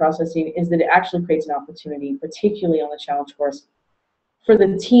sensory processing is that it actually creates an opportunity, particularly on the challenge course, for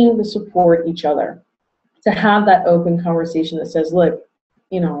the team to support each other, to have that open conversation that says, look,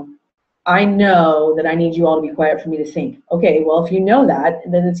 I know that I need you all to be quiet for me to think. Okay, well, if you know that,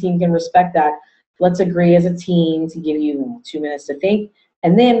 then the team can respect that. Let's agree as a team to give you 2 minutes to think,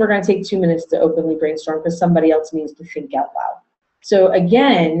 and then we're going to take 2 minutes to openly brainstorm because somebody else needs to think out loud. So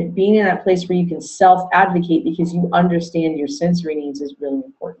again, being in that place where you can self-advocate because you understand your sensory needs is really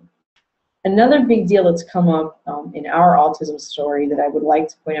important. Another big deal that's come up in our autism story that I would like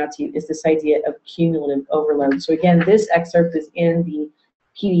to point out to you is this idea of cumulative overload. So again, this excerpt is in the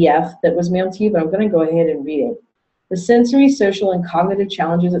PDF that was mailed to you, but I'm going to go ahead and read it. The sensory, social, and cognitive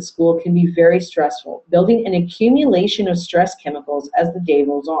challenges at school can be very stressful, building an accumulation of stress chemicals as the day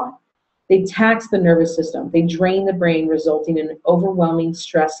rolls on. They tax the nervous system. They drain the brain, resulting in an overwhelming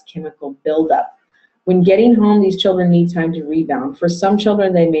stress chemical buildup. When getting home, these children need time to rebound. For some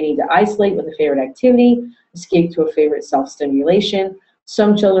children, they may need to isolate with a favorite activity, escape to a favorite self-stimulation.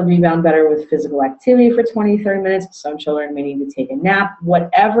 Some children rebound better with physical activity for 20, 30 minutes. Some children may need to take a nap.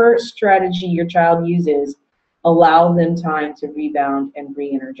 Whatever strategy your child uses, allow them time to rebound and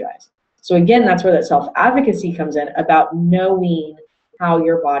re-energize. So again, that's where that self-advocacy comes in, about knowing how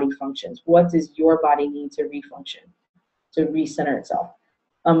your body functions. What does your body need to refunction, to recenter itself?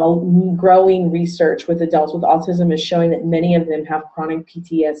 Growing research with adults with autism is showing that many of them have chronic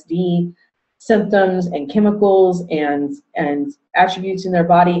PTSD symptoms and chemicals and attributes in their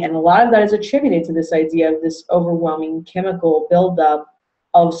body, and a lot of that is attributed to this idea of this overwhelming chemical buildup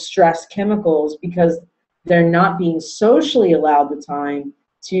of stress chemicals because they're not being socially allowed the time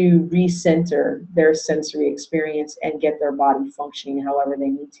to recenter their sensory experience and get their body functioning however they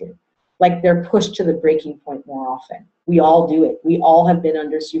need to. Like they're pushed to the breaking point more often. We all do it. We all have been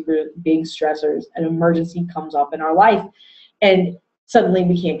under super big stressors. An emergency comes up in our life and suddenly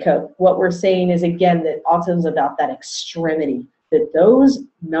we can't cope. What we're saying is, again, that autism is about that extremity, that those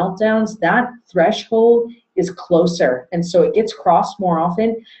meltdowns, that threshold is closer. And so it gets crossed more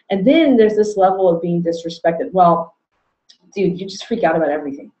often. And then there's this level of being disrespected. Well, dude, you just freak out about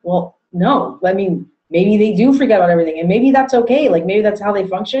everything. Well, no, I mean, maybe they do freak out about everything, and maybe that's okay. Like maybe that's how they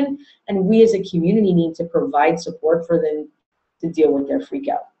function. And we as a community need to provide support for them to deal with their freak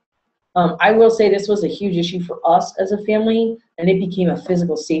out. I will say this was a huge issue for us as a family, and it became a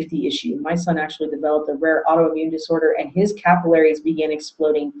physical safety issue. My son actually developed a rare autoimmune disorder, and his capillaries began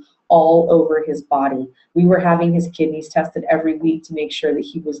exploding all over his body. We were having his kidneys tested every week to make sure that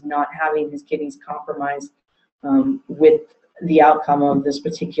he was not having his kidneys compromised with the outcome of this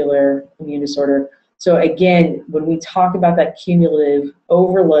particular immune disorder. So again, when we talk about that cumulative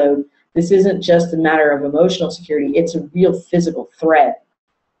overload, this isn't just a matter of emotional security, it's a real physical threat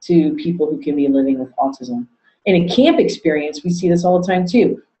to people who can be living with autism. In a camp experience, we see this all the time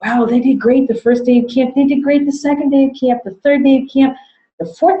too. Wow, they did great the first day of camp. They did great the second day of camp, the third day of camp, the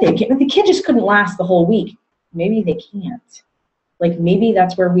fourth day of camp. But the kid just couldn't last the whole week. Maybe they can't. Like maybe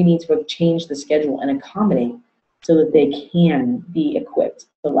that's where we need to change the schedule and accommodate so that they can be equipped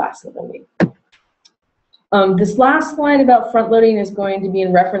to last the whole week. This last slide about front loading is going to be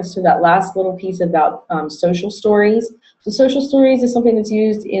in reference to that last little piece about social stories. So social stories is something that's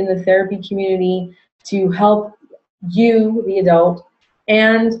used in the therapy community to help you, the adult,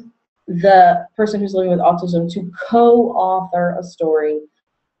 and the person who's living with autism to co-author a story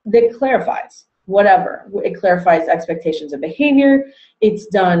that clarifies whatever. It clarifies expectations of behavior. It's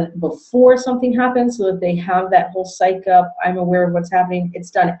done before something happens so that they have that whole psych up, I'm aware of what's happening. It's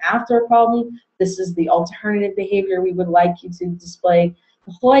done after a problem. This is the alternative behavior we would like you to display.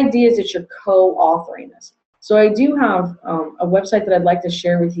 The whole idea is that you're co-authoring this. So I do have a website that I'd like to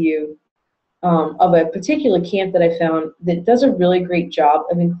share with you of a particular camp that I found that does a really great job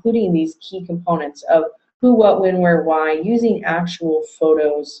of including these key components of who, what, when, where, why, using actual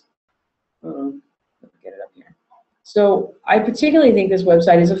photos. Let's get it up here. So I particularly think this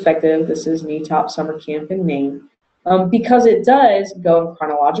website is effective. This is Me Top Summer Camp in Maine. Because it does go in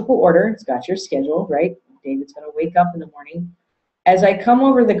chronological order. It's got your schedule, right? David's going to wake up in the morning. As I come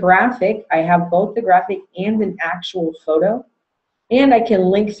over the graphic, I have both the graphic and an actual photo. And I can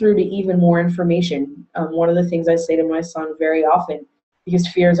link through to even more information. One of the things I say to my son very often, because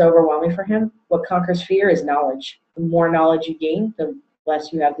fear is overwhelming for him, what conquers fear is knowledge. The more knowledge you gain, the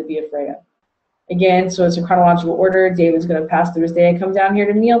less you have to be afraid of. Again, so it's a chronological order. David's going to pass through his day. I come down here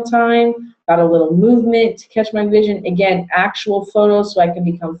to mealtime, got a little movement to catch my vision. Again, actual photos so I can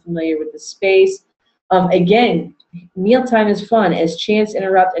become familiar with the space. Again, mealtime is fun as chants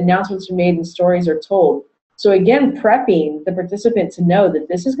interrupt, announcements are made, and stories are told. So again, prepping the participant to know that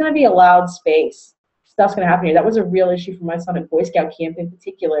this is going to be a loud space. Stuff's going to happen here. That was a real issue for my son at Boy Scout camp in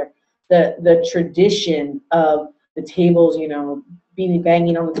particular. The tradition of the tables, you know,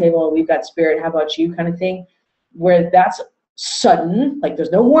 banging on the table, we've got spirit, how about you kind of thing, where that's sudden, like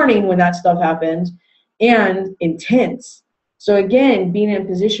there's no warning when that stuff happens, and intense. So again, being in a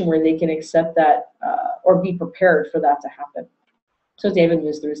position where they can accept that or be prepared for that to happen. So David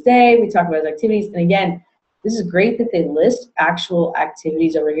moves through his day, we talk about his activities, and again, this is great that they list actual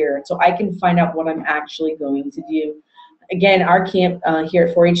activities over here, so I can find out what I'm actually going to do. Again, our camp here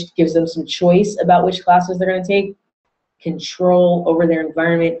at 4-H gives them some choice about which classes they're going to take, control over their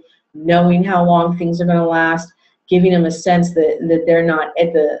environment, knowing how long things are going to last, giving them a sense that they're not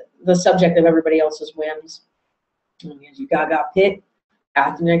at the subject of everybody else's whims. As you gaga pit,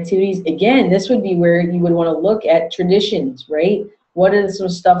 afternoon activities. Again, this would be where you would want to look at traditions, right? What is some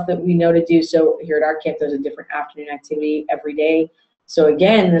stuff that we know to do? So here at our camp, there's a different afternoon activity every day. So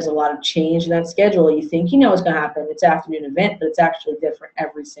again, there's a lot of change in that schedule. You think you know what's going to happen. It's an afternoon event, but it's actually different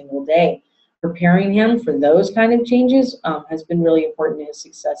every single day. Preparing him for those kind of changes has been really important to his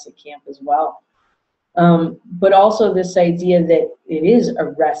success at camp as well. But also this idea that it is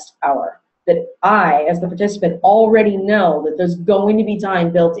a rest hour, that I, as the participant, already know that there's going to be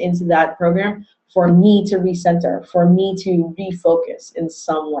time built into that program for me to recenter, for me to refocus in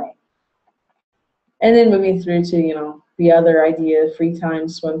some way. And then moving through to, you know, the other idea, free time,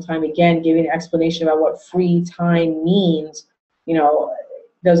 swim time, again, giving an explanation about what free time means. You know,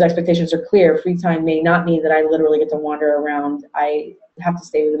 those expectations are clear. Free time may not mean that I literally get to wander around. I have to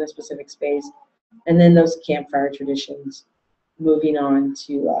stay within a specific space. And then those campfire traditions, moving on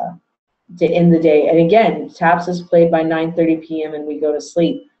to end the day. And again, taps is played by 9:30 p.m. and we go to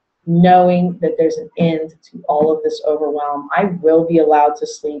sleep, knowing that there's an end to all of this overwhelm. I will be allowed to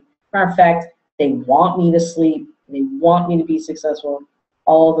sleep. Matter of fact, they want me to sleep. They want me to be successful.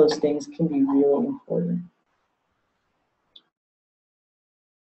 All of those things can be really important.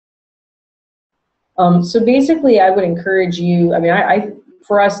 So basically, I would encourage you, I mean,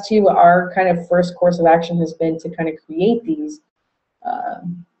 for us too, our kind of first course of action has been to kind of create these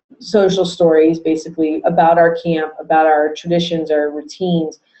social stories, basically, about our camp, about our traditions, our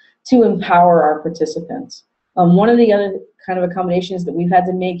routines, to empower our participants. One of the other kind of accommodations that we've had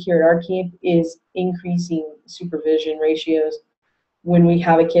to make here at our camp is increasing supervision ratios. When we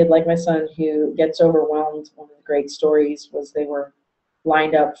have a kid like my son who gets overwhelmed, one of the great stories was they were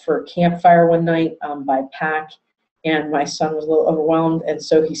lined up for a campfire one night by pack, and my son was a little overwhelmed, and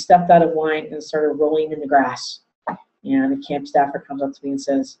so he stepped out of line and started rolling in the grass. And the camp staffer comes up to me and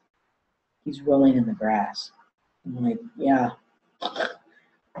says, "He's rolling in the grass." I'm like, "Yeah.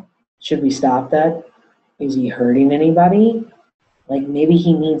 Should we stop that? Is he hurting anybody? Like, maybe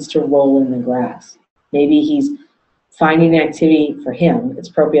he needs to roll in the grass. Maybe he's finding an activity for him, it's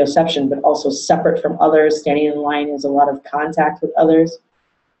proprioception, but also separate from others. Standing in line is a lot of contact with others.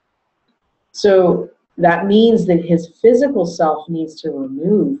 So that means that his physical self needs to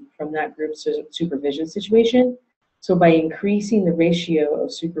remove from that group supervision situation. So by increasing the ratio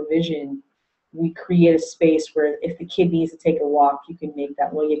of supervision, we create a space where if the kid needs to take a walk, you can make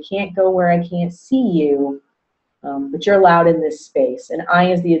that, well, you can't go where I can't see you, but you're allowed in this space. And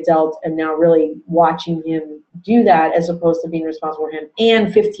I, as the adult, am now really watching him do that as opposed to being responsible for him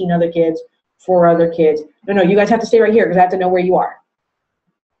and 15 other kids, 4 other kids. No, you guys have to stay right here because I have to know where you are.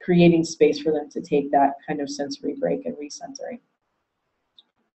 Creating space for them to take that kind of sensory break and recentering.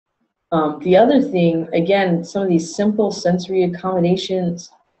 The other thing, again, some of these simple sensory accommodations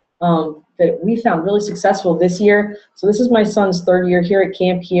that we found really successful this year. So this is my son's 3rd year here at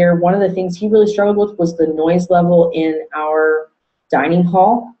camp here. One of the things he really struggled with was the noise level in our dining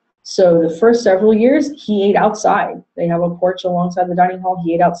hall. So the first several years, he ate outside. They have a porch alongside the dining hall.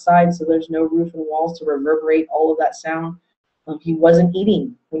 He ate outside, so there's no roof and walls to reverberate all of that sound. He wasn't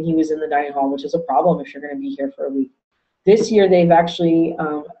eating when he was in the dining hall, which is a problem if you're going to be here for a week. This year, they've actually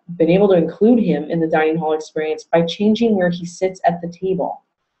been able to include him in the dining hall experience by changing where he sits at the table.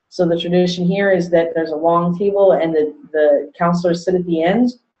 So the tradition here is that there's a long table and the counselors sit at the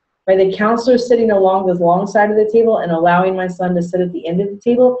end. By the counselors sitting along the long side of the table and allowing my son to sit at the end of the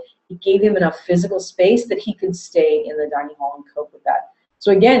table, it gave him enough physical space that he could stay in the dining hall and cope with that.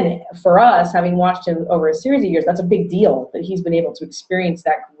 So again, for us, having watched him over a series of years, that's a big deal that he's been able to experience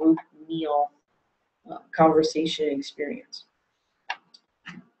that group meal conversation experience.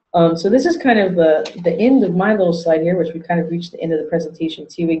 So this is kind of the end of my little slide here, which we kind of reached the end of the presentation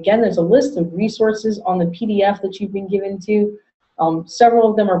too. Again, there's a list of resources on the PDF that you've been given to. Several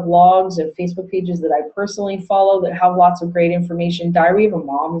of them are blogs and Facebook pages that I personally follow that have lots of great information. Diary of a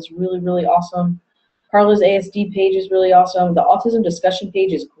Mom is really, really awesome. Carla's ASD page is really awesome. The autism discussion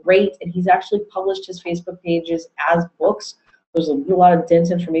page is great, and he's actually published his Facebook pages as books. There's a lot of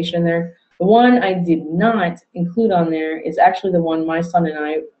dense information in there. The one I did not include on there is actually the one my son and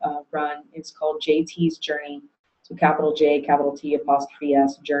I run. It's called JT's Journey. So capital J, capital T, apostrophe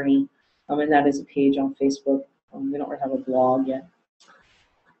S, Journey. And that is a page on Facebook. We don't really have a blog yet.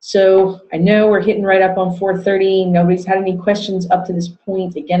 So I know we're hitting right up on 4:30. Nobody's had any questions up to this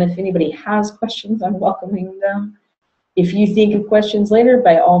point. Again, if anybody has questions, I'm welcoming them. If you think of questions later,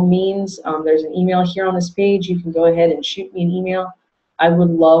 by all means, there's an email here on this page. You can go ahead and shoot me an email. I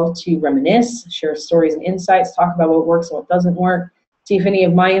would love to reminisce, share stories and insights, talk about what works and what doesn't work, see if any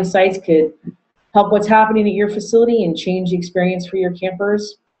of my insights could help what's happening at your facility and change the experience for your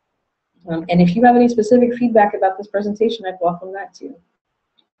campers. And if you have any specific feedback about this presentation, I'd welcome that too.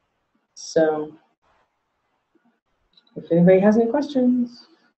 So if anybody has any questions,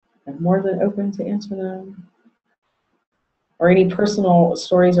 I'm more than open to answer them. Or any personal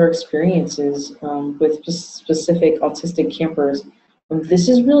stories or experiences with specific autistic campers. This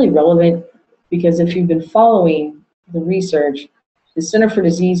is really relevant because if you've been following the research, the Center for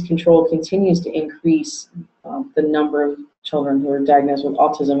Disease Control continues to increase the number of children who are diagnosed with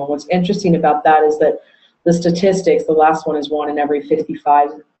autism. And what's interesting about that is that the statistics, the last one is 1 in every 55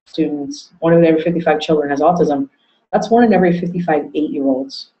 students, 1 in every 55 children has autism. That's 1 in every 55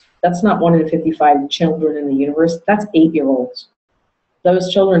 8-year-olds. That's not 1 in 55 children in the universe, that's 8-year-olds.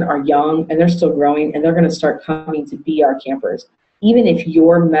 Those children are young and they're still growing and they're gonna start coming to be our campers. Even if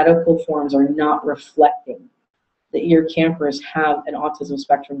your medical forms are not reflecting that your campers have an autism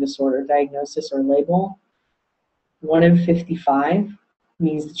spectrum disorder diagnosis or label, 1 in 55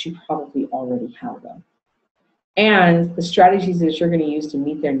 means that you probably already have them. And the strategies that you're going to use to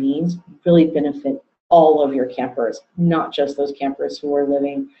meet their needs really benefit all of your campers, not just those campers who are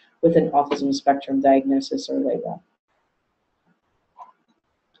living with an autism spectrum diagnosis or label.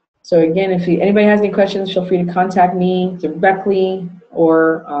 So again, if anybody has any questions, feel free to contact me directly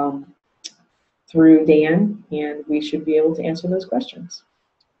or through Dan, and we should be able to answer those questions.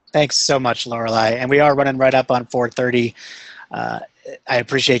 Thanks so much, Lorilei. And we are running right up on 4:30. I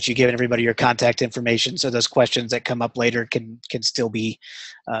appreciate you giving everybody your contact information so those questions that come up later can still be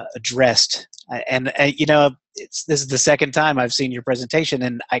addressed. And you know, this is the second time I've seen your presentation,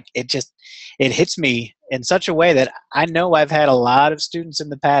 and it hits me in such a way that I know I've had a lot of students in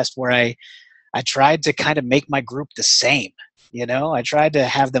the past where I tried to kind of make my group the same. You know, I tried to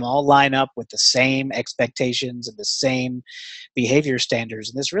have them all line up with the same expectations and the same behavior standards,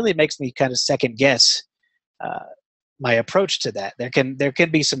 and this really makes me kind of second guess my approach to that. There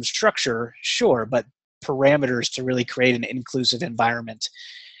can be some structure, sure, but parameters to really create an inclusive environment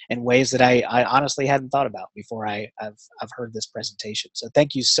in ways that I honestly hadn't thought about before I've heard this presentation. So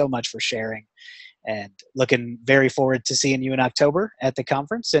thank you so much for sharing And looking very forward to seeing you in October at the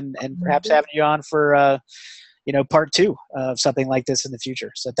conference, and perhaps having you on for part 2 of something like this in the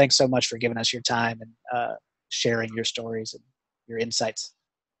future. So thanks so much for giving us your time and sharing your stories and your insights.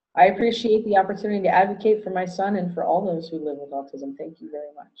 I appreciate the opportunity to advocate for my son and for all those who live with autism. Thank you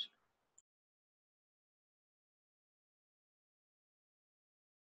very much.